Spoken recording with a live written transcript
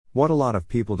What a lot of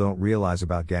people don't realize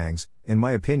about gangs, in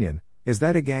my opinion, is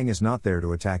that a gang is not there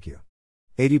to attack you.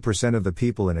 80% of the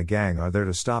people in a gang are there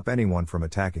to stop anyone from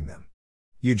attacking them.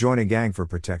 You join a gang for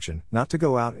protection, not to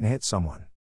go out and hit someone.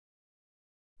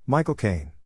 Michael Caine.